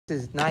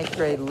This is ninth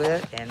grade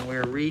lit, and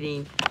we're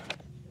reading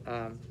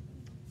Song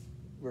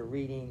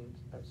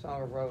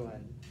of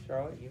Roland.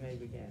 Charlotte, you may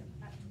begin.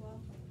 At 12.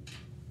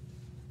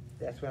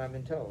 That's what I've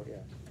been told,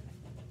 yes.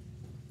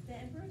 The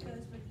emperor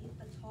goes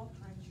beneath a tall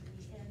pine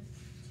tree, and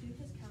to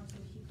his council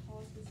he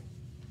calls his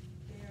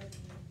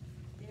barony,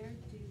 their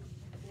duke,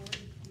 lord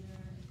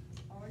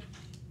of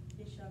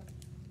archbishop,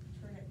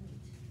 turnip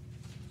meet.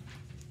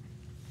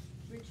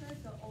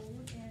 Richard the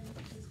Old and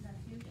his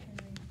nephew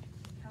Henry,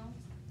 Count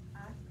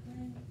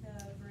Acklin the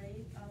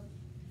brave of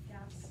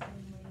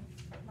Gascony,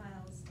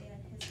 Miles,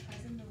 and his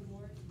cousin the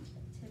Lord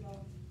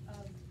Tybalt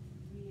of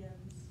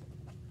Reims,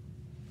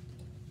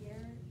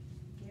 Garin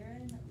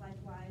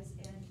likewise,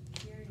 and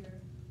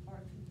Carrier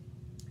are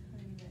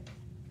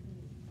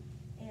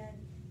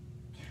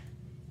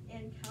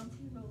and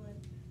County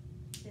Roland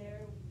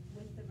there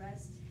with the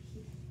rest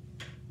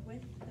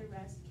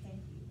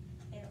came he,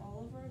 and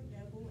Oliver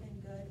noble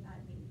and good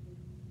at me,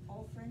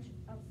 all French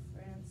of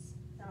France,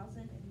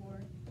 1,000 and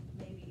more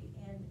maybe,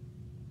 and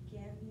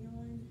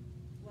Ganelon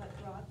what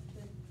brought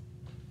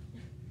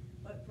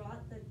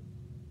the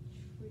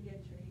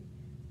treachery.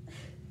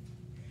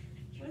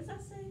 What does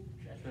that say?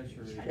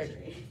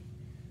 Treachery.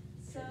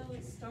 So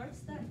it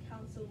starts that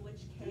council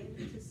which came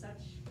to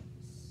such,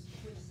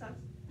 oh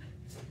my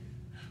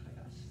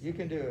gosh. You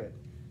can do it.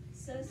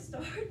 So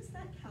starts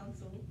that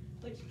council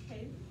which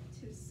came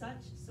to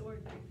such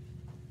sword.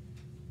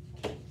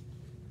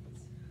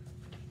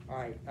 All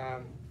right.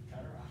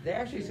 There are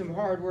actually some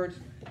hard words,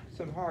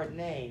 some hard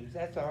names.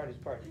 That's the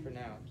hardest part to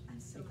pronounce. I'm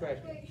so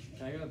Question.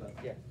 Can I go though?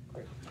 Yeah,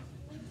 great.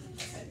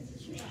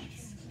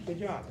 Good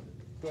job.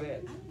 Go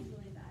ahead. I'm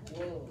really bad.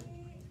 Whoa.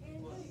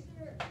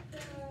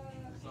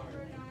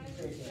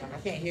 I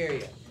can't hear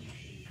you.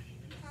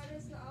 How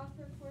does the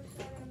author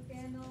foreshadow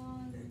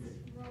Ganelon's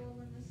role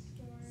in the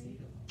story?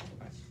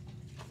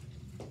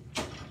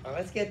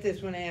 Let's get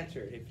this one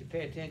answered. If you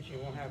pay attention, you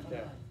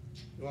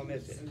won't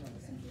miss it.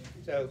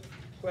 So,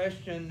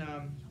 question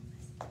 9.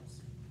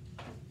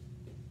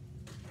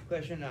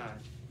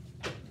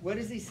 What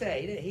does he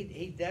say?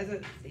 He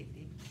doesn't.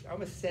 He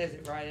almost says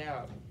it right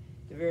out.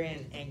 The very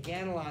end. And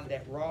Ganelon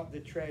that wrought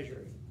the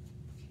treachery.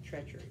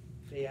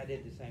 See, I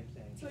did the same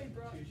thing. So he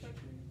brought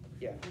treachery.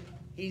 Yeah,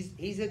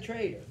 he's a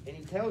traitor, and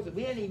he tells it.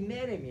 We hadn't even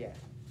met him yet,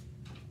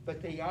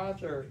 but the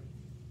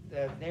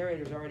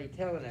narrator's already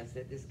telling us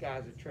that this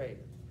guy's a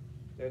traitor.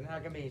 There's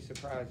not going to be any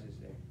surprises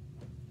there.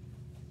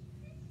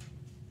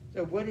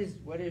 So what is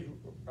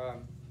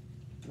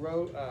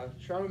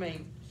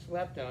Charlemagne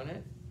slept on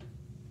it.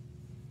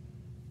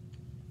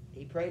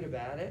 He prayed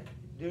about it,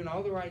 doing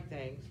all the right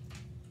things,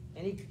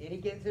 and he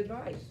gets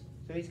advice.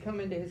 So he's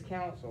coming to his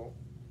council,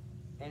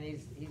 and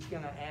he's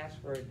going to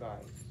ask for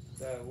advice.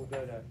 So we'll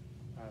go to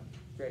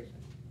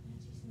Grayson.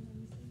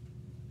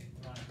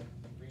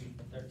 Read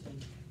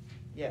 13.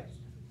 Yes.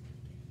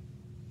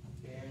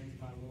 Barons,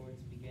 my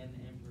lords, began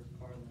the Emperor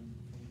Carlin,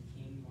 from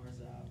King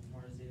Marzil,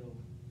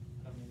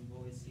 coming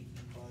boys seeking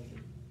farther. He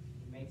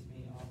makes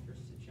me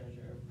offers to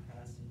treasure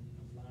overpassing,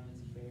 of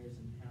lions, bears,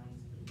 and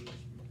hounds that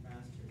reach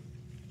master.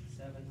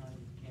 700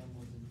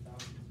 camels and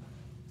falcons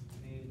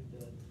moved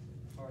the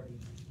party,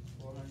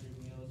 400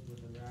 mules with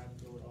a rag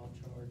gold all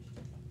charged,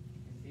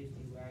 and 50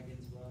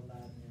 wagons well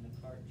laden and a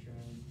cart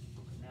train.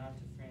 Now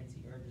to France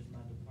he urges my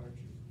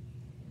departure,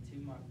 and to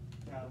my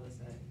palace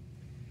at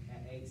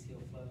Aix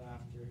he'll flow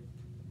after.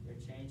 There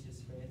changed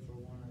his faith for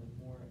one of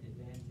more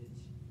advantage.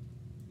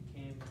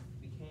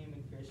 Became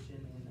a Christian,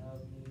 and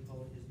of me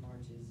hold his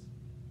marches,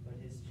 but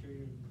his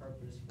true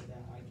purpose for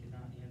that I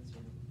cannot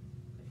answer.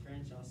 The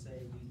French, I'll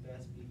say, we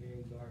best be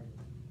very guarded.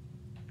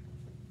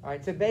 All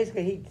right, so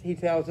basically he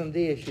tells them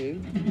the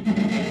issue,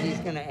 and he's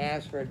going to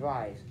ask for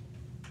advice.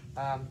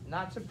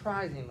 Not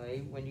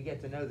surprisingly, when you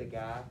get to know the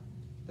guy,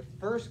 the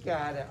first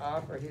guy to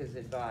offer his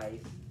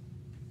advice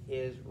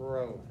is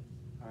Roland.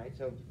 All right,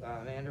 so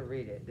Amanda,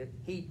 read it.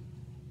 He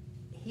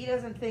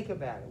doesn't think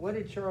about it. What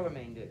did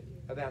Charlemagne do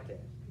about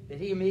this? Did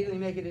he immediately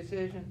make a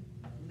decision?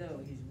 No,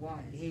 he's wise.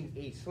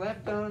 He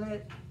slept on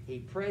it. He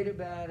prayed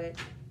about it.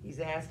 He's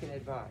asking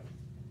advice.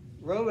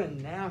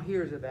 Roland now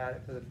hears about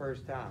it for the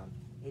first time,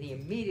 and he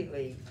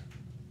immediately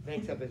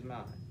makes up his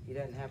mind. He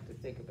doesn't have to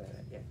think about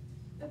it. Yeah.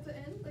 At the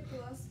end, like the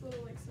last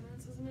little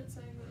sentence, isn't it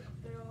saying that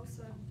they all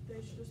said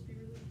they should just be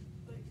really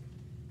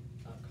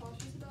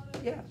cautious about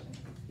it? Yes.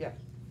 Yes.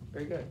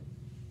 Very good.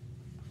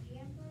 The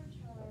Emperor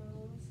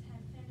Charles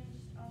had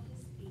finished all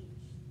his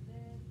speech.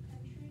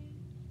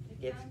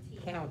 The It's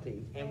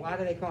county. And why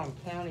do they call him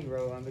County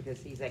Roland? Because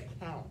he's a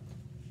count.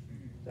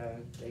 So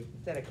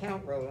instead of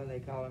Count Roland, they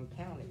call him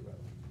County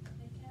Roland.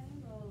 The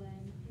County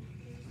Roland, who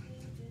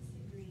fiercely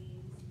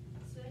disagrees,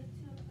 swift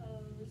to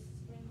oppose,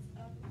 springs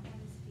up on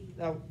his feet.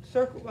 Now,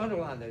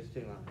 underline those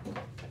 2 lines.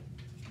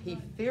 He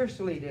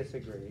fiercely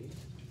disagrees.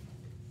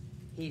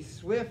 He's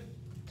swift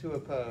to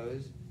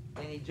oppose,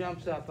 and he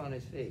jumps up on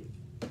his feet.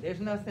 There's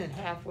nothing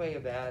halfway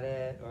about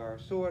it, or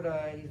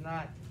sorta. He's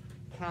not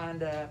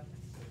kinda,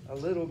 a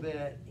little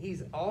bit.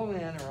 He's all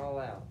in or all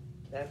out.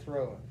 That's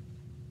Roland.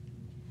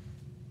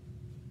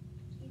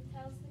 He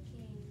tells the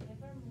king,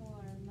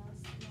 nevermore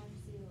must my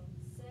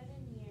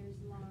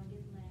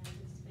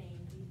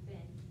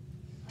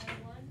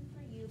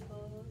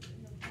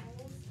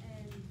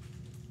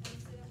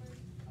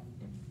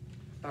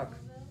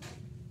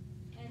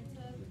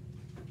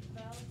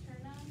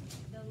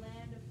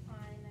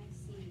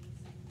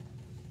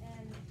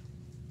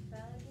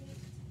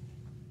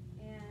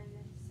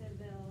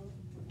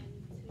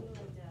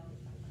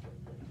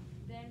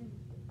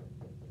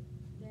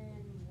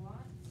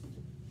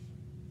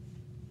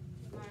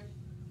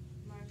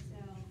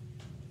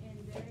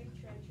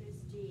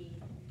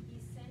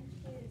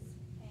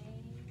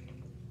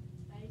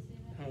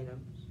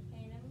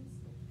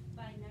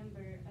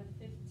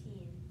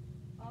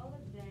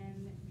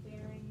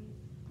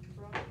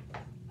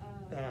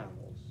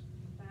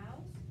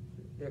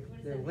What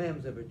is they're that?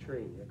 limbs of a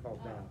tree, they're called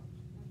Oh, boughs.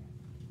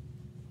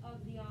 okay.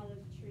 Of the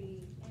olive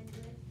tree, and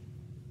with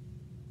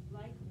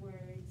like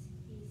words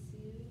he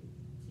sued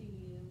to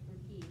you for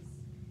peace.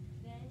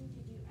 Then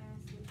did you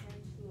ask the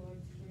French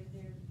lords for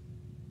their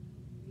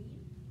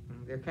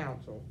reed? Their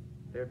counsel,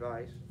 their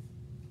advice.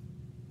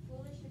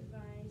 Foolish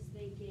advice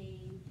they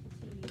gave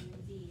to you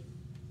indeed.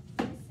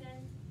 You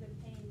sent the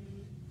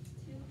payment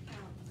 2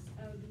 counts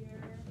of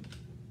your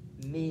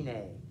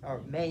Mene,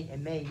 or Mene,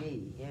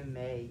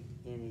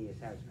 M-A-N-E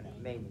is how it's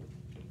pronounced, Mene.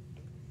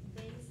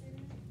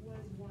 basin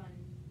was one,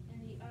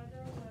 and the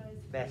other was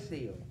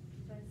Basile.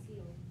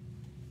 Basile.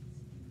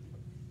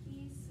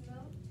 He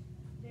smote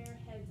their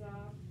heads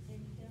off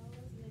in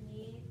hills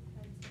beneath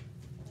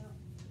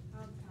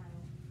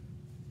Alpile.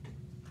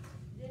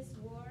 This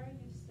war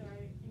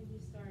you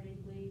started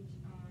wage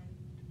on,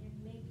 and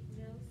make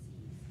no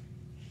cease.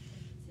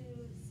 To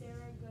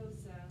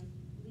Saragossa,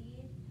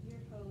 lead your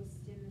host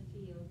in the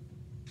field.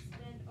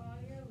 Spend all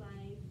your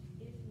life,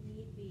 if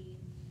need be,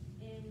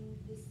 in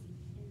the siege.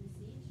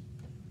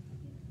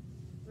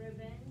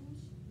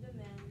 Revenge the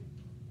men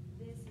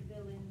this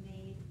villain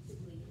made to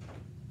bleed.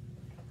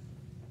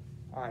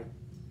 All right.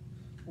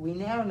 We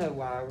now know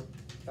why,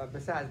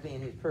 besides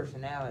being his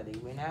personality,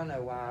 we now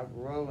know why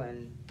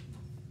Roland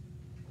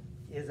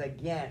is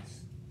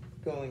against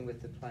going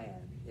with the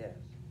plan. Yes.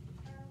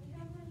 We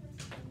have one of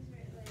those things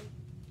where it like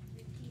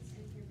repeats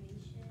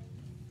information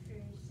for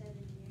 7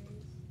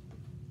 years.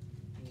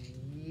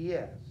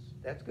 Yes,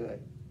 that's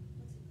good.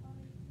 What's it called?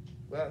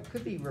 Well, it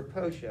could be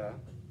raposha.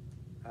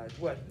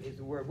 What is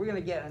the word? We're going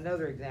to get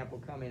another example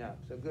coming up.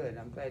 So good.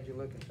 I'm glad you're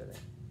looking for that.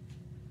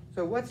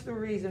 So what's the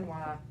reason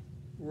why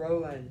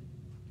Roland,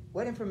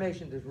 what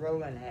information does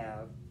Roland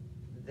have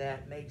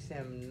that makes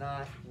him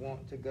not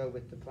want to go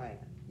with the plan?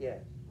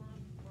 Yes.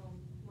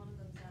 One of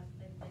them's that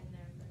they've been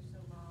there for so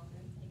long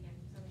and taken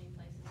so many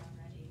places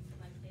already,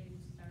 like they've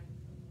started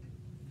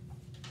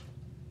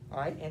from.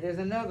 All right, and there's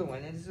another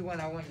one, and this is one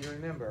I want you to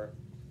remember.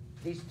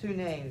 These two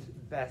names,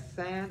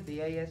 Bassan,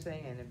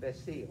 B-A-S-A-N, and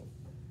Basile.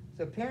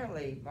 So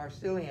apparently,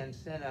 Marsilian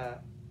sent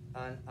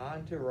an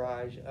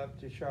entourage up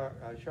to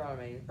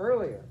Charlemagne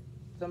earlier,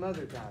 some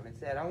other time, and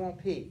said, I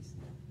want peace.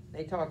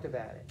 They talked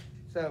about it.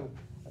 So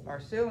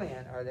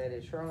Marsilian, or that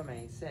is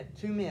Charlemagne, sent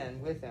 2 men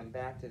with him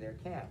back to their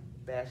camp,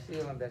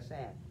 Basile and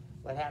Bassan.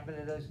 What happened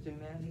to those 2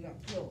 men? He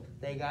got killed.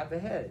 They got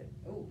beheaded.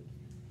 Oh.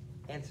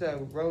 And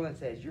so Roland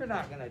says, you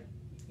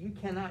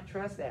cannot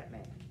trust that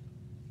man.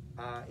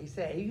 He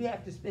said, you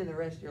have to spend the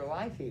rest of your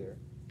life here.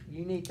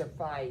 You need to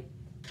fight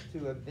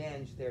to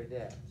avenge their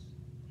deaths.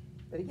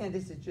 But again,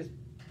 this is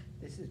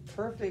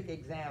perfect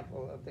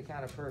example of the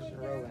kind of person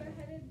Roland is.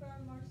 beheaded by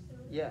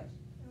Marcellus? Yes.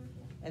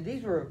 And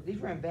these were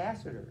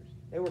ambassadors.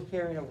 They were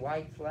carrying a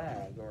white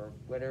flag, or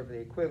whatever the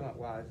equivalent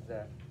was,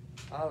 the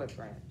olive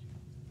branch.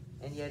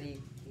 And yet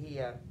he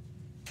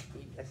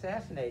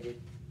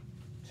assassinated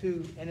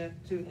two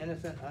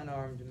innocent,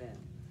 unarmed men.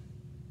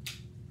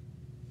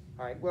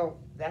 All right, well,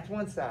 that's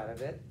one side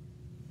of it.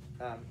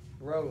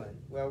 Roland.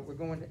 Well,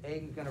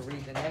 Aiden's going to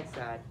read the next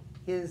side.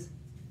 His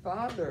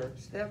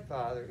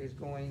stepfather, is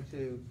going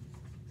to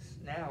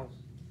now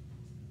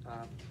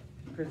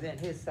present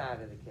his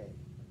side of the case.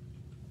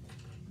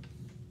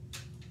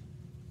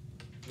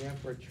 The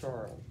Emperor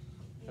Charles,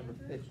 number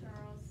Emperor 50.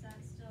 Charles sat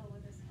still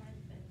with his head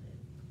bended.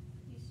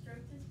 He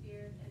stroked his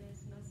beard and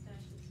his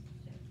mustaches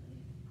gently.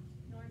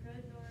 Nor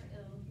good nor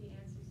ill he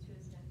answers to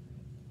his nephew.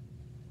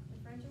 The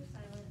French are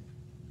silent,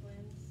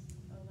 Glenn's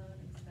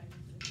alone expected.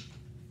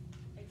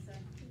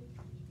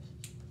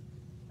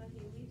 But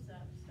he leaps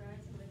up,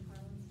 strides into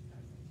Carlin's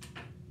presence,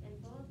 and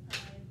full of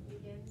pride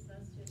begins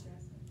thus to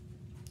address him.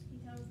 He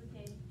tells the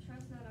king,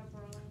 trust not a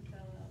brawling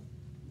fellow,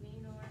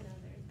 me nor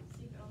another,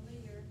 seek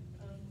only your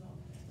own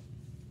welfare.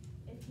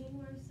 If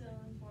King Marcel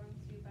informs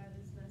you by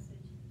this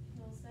message,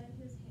 he'll set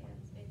his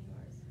hands in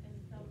yours, and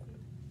fealty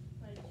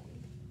pledge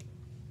you,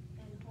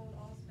 and hold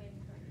all Spain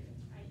from you,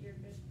 at your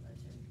good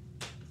pleasure.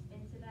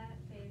 And to that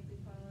faith we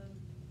follow,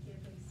 give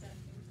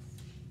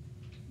acceptance.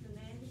 The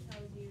man who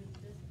tells you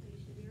this plea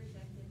should be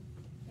rejected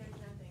cares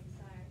nothing,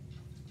 sire,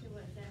 to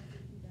what death he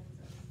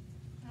condemns us.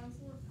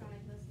 Counsel of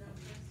pride must not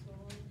be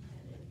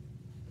swollen-headed.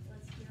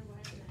 Let's hear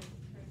wise men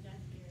turn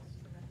deaf ears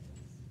to reverence.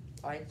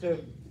 All right, so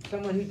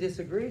someone who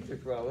disagrees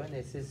with Roland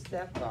is his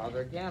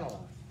stepfather,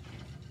 Ganelon.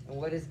 And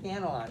what is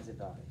Ganelon's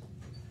advice?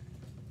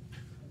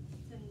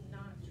 To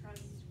not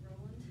trust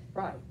Roland.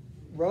 Right.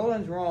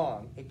 Roland's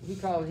wrong. He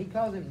calls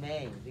him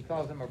names. He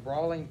calls him a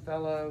brawling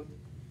fellow.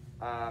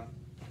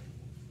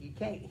 You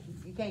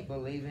can't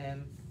believe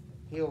him.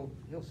 He'll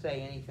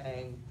say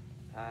anything.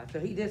 So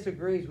he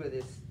disagrees with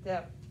his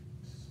stepson,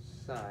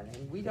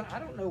 and I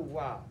don't know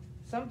why.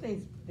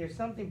 There's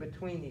something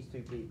between these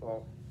two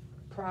people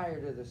prior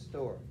to the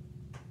story,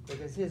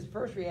 because his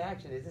first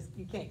reaction is,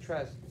 you can't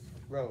trust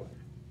Roland.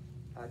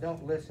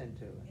 Don't listen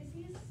to him. Is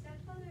he his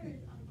stepfather or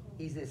his uncle?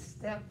 He's his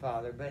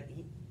stepfather, but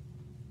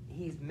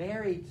he's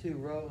married to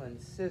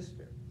Roland's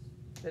sister.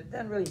 That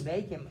doesn't really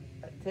make him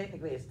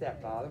technically a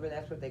stepfather, but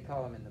that's what they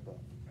call him in the book.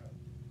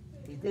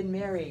 He didn't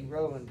marry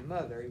Roland's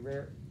mother. He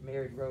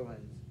married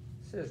Roland's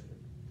sister,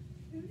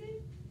 Who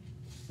did?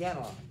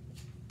 Ganelon.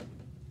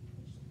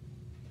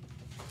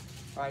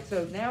 All right,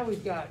 so now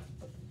we've got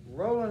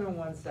Roland on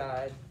one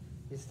side,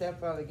 his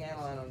stepfather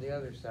Ganelon on the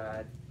other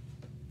side.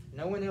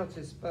 No one else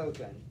has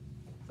spoken,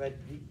 but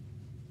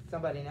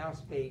somebody now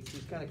speaks.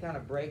 He's going to kind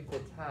of break the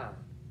tie.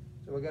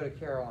 So we'll go to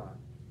Caroline.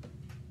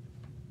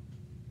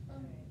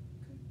 Naiman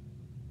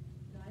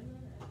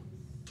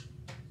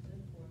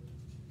stood forth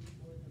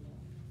before them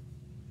all.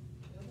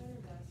 No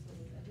better vassal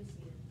was ever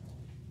seen in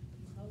hall.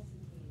 He tells the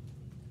king,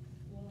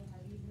 "Well,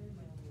 have you heard,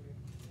 my lord?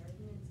 The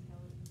arguments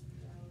Count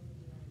Roland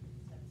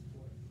sets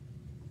forth.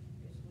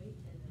 There's weight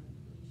in them,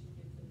 and you should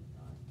give them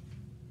thought.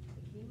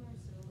 The king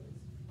Marcel is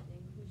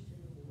vanquished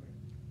in the war.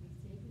 We've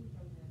taken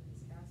from him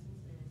his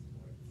castles and his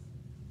forts.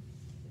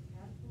 With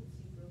catapults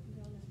you've broken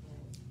down his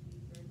walls,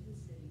 we've burned his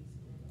cities,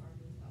 and an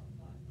army without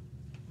thought.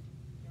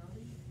 Now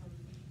that you come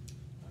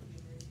on the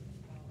emerging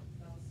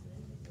foul sin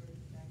has ordered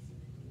the facts of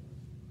the deal.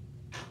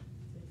 To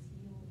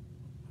seal with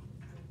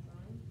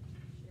crime,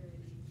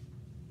 charity, its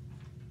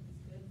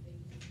good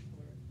faith and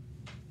support.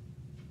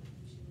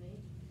 We should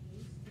make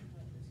haste to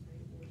cut this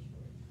great war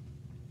short.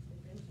 But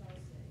then shall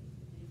say, the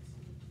Duke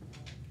speaks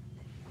out.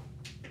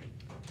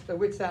 So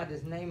which side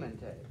does Naaman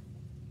take?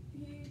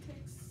 He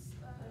takes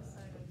The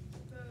side of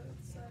the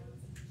side of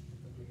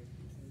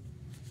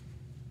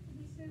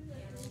He says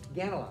that.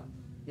 Ganelon.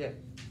 Yes.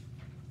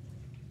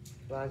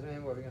 Liza,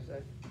 man, what were we going to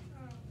say?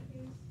 Oh,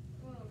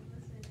 well,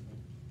 listen.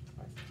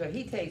 So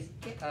he takes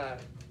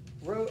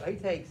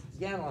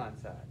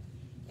Ganelon's side.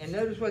 And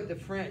notice what the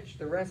French,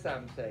 the rest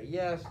of them say.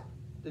 Yes,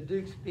 the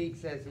Duke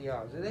speaks as he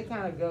ought. So they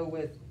kind of go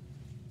with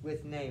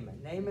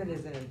Naaman. Naaman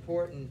is an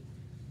important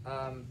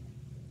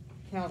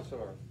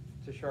counselor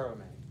to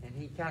Charlemagne. And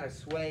he kind of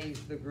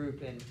sways the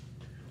group in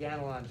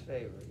Ganelon's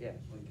favor. Yes.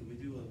 Like, can we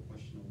do a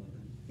question 11?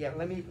 Yeah,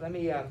 let me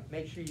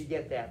make sure you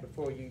get that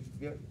before you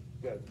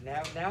go.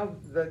 Now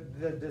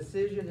the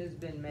decision has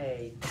been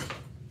made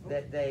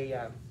that they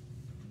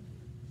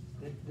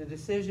the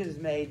decision is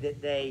made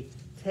that they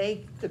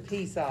take the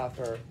peace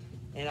offer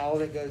and all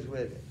that goes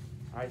with it.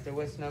 All right. So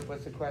what's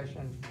the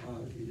question?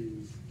 It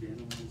is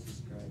Ganelon is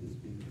described as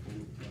being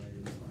full of pride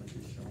and honor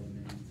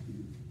Charlemagne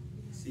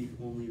to seek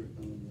only your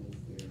own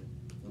welfare.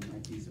 What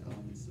might these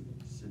elements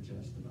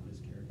suggest about his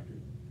character?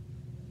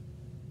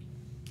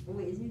 Oh,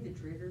 wait, isn't he the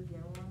traitor,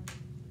 Ganelon?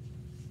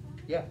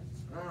 Yeah.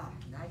 Ah,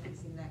 now I can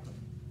see that one.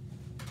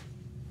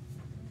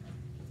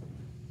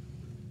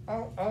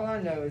 All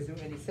I know is that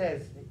when he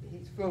says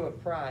he's full of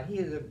pride, he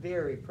is a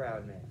very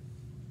proud man.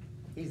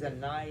 He's a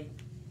knight.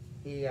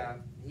 He's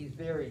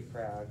very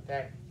proud. In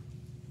fact,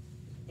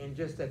 in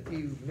just a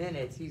few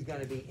minutes, he's going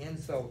to be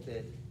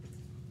insulted,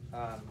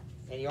 and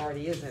he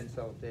already is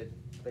insulted,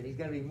 but he's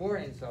going to be more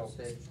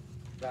insulted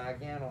by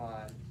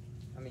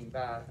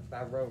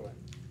by Roland.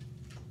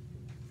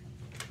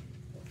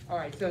 All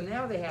right, so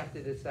now they have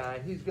to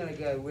decide who's going to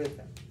go with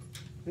him.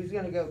 Who's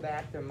going to go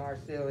back to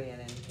Marsilian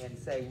and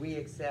say, we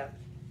accept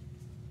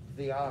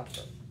the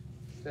offer.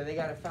 So they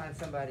got to find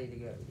somebody to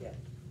go. Yeah.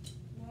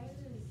 Why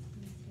does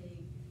he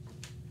take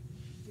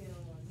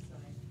Ganelon's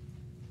side?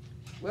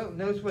 Well,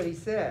 notice what he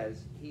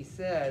says. He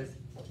says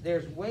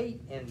there's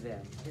weight in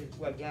them, is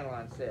what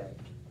Ganelon said.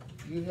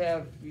 You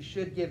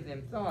should give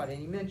them thought. And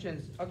he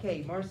mentions,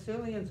 okay,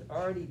 Marsilian's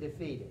already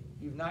defeated.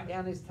 You've knocked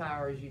down his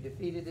towers, you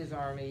defeated his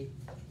army.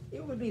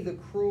 It would be the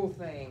cruel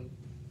thing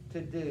to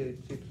do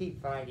to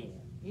keep fighting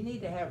him. You need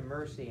to have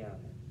mercy on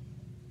him.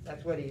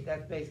 That's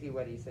basically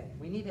what he's saying.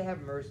 We need to have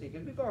mercy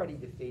because we've already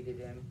defeated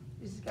him.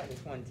 He's just got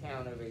this one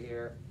town over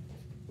here.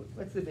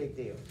 What's the big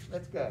deal?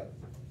 Let's go.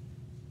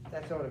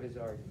 That's sort of his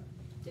argument.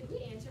 Did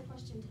we answer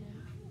question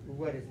 10?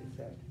 What does it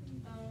say?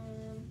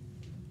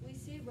 We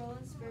see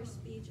Roland's first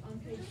speech on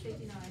page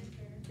 59.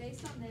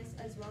 Based on this,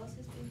 as well as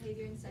his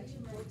behavior in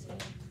section 14,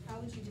 how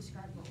would you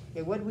describe Roland?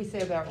 Okay, what did we say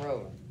about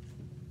Roland?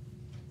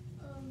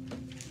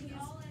 He's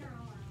All in or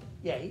all out?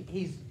 Yeah,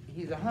 he's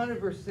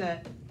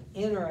 100%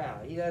 in or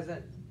out. He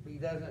doesn't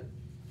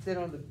sit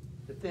on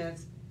the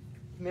fence.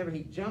 Remember,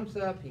 he jumps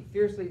up. He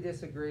fiercely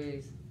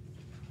disagrees.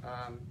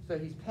 So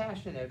he's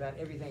passionate about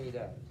everything he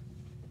does.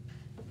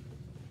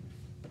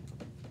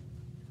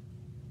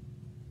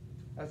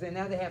 I say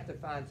now they have to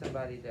find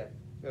somebody to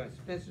go. And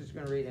Spencer's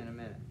going to read in a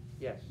minute.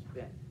 Yes,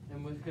 Ben.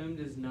 And with whom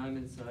does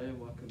Naaman side, and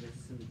what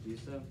convinces him to do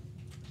so?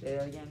 Say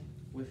that again.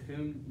 With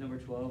whom, number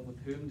 12, with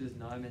whom does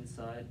Naaman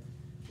side,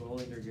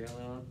 Roland or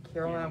Ganelon?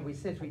 Caroline,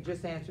 since we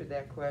just answered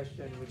that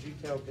question, would you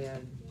tell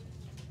Ben,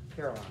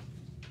 Caroline,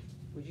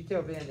 would you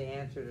tell Ben the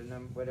answer to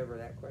whatever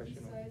that He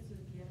question was? sides with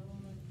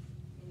Ganelon,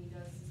 and he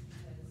does this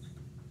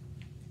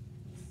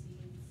because he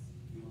sees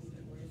his words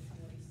and what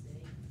he's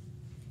saying,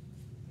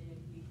 and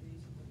he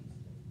agrees with what he's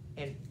saying.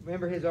 And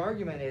remember, his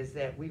argument is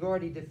that we've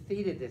already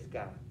defeated this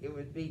guy. It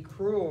would be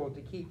cruel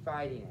to keep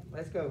fighting him.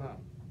 Let's go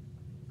home.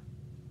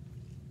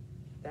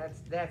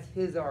 That's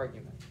his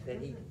argument,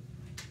 and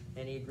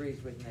he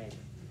agrees with Naaman.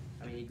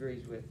 He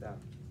agrees with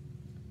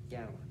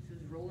Ganelon. So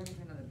is Roland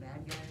kind of the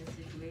bad guy in this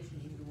situation?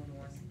 He's the one who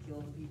wants to kill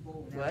the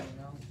people and What?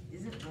 everyone else.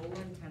 Isn't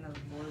Roland kind of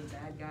more the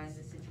bad guy in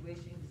this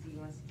situation? Because he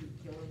wants to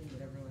keep killing,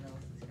 but everyone else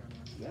is kind of.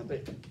 Yeah,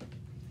 but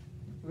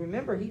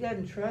remember, he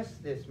doesn't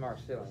trust this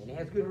Marsilian. He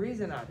has good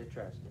reason not to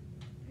trust him.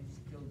 He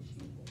just killed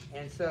people.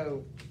 And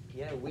so,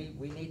 you know,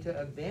 we need to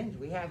avenge.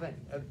 We haven't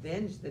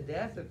avenged the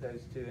death of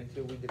those two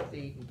until we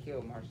defeat and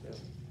kill Marsilian.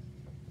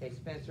 Okay,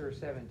 Spencer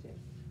 17.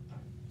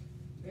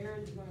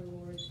 Barons, my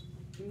lord,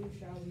 whom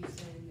shall we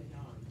send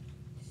anon?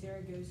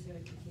 Saragossa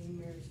to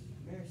King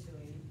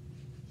Marsilian.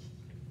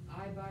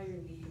 I, by your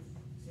leave,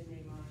 said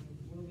Naaman,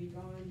 will be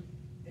gone,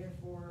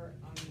 therefore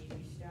on me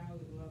bestow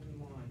the love and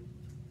wand.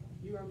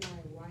 You are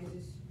my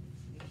wisest,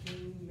 the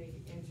king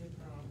make answer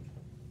prompt.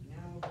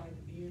 Now by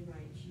the beard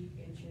my cheek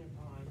and chin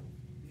upon,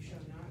 you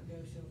shall not go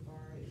so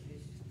far as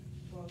this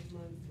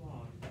 12-month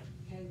long.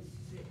 Hence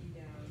sit ye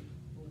down,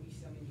 for we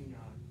summon you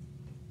not.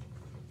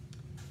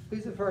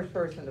 Who's the first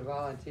person to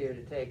volunteer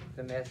to take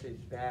the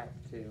message back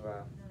to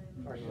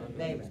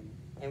Naaman?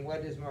 And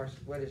what does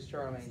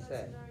Charlemagne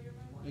say?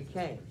 You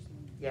can't.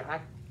 Yeah,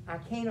 I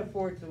can't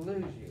afford to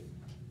lose you.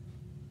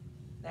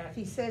 Now, if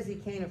he says he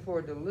can't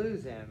afford to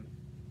lose him,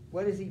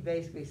 what is he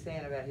basically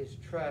saying about his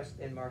trust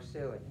in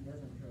Marsilian? He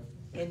doesn't trust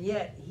us. And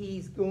yet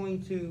he's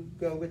going to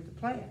go with the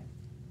plan,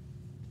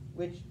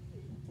 which,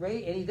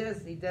 and he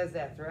does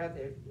that throughout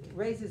there. It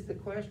raises the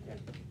question: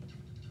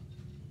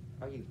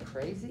 are you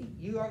crazy?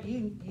 You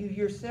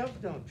yourself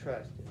don't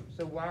trust him.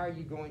 So why are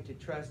you going to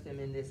trust him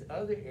in this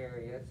other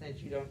area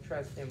since you don't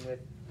trust him with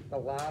the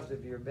lives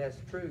of your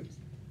best troops?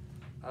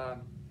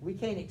 We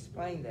can't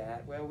explain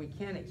that. Well, we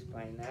can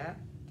explain that.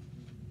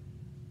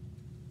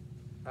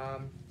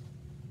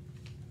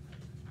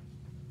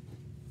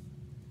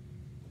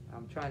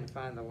 I'm trying to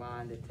find the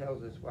line that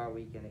tells us why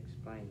we can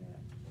explain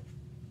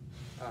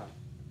that.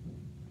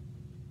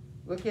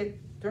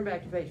 Turn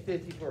back to page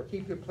 54.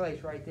 Keep your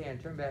place right there and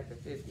turn back to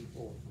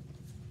 54.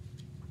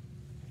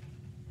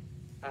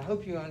 I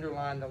hope you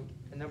underline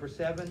the number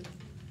 7.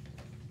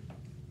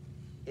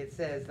 It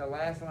says, the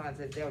last line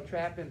says, they'll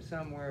trap him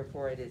somewhere,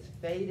 for it is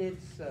fated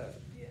so.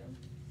 Yeah.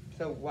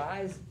 So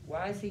why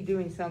is he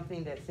doing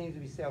something that seems to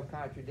be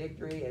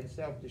self-contradictory and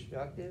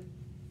self-destructive?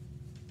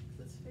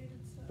 That's fated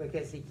stuff.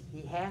 Because he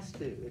has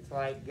to. It's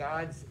like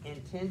God's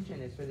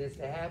intention is for this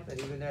to happen,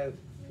 even though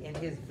in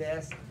his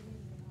best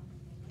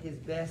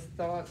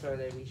thoughts are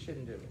that we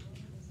shouldn't do it.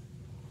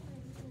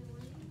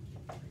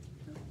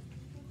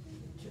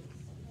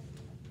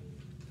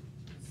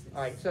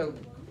 All right, so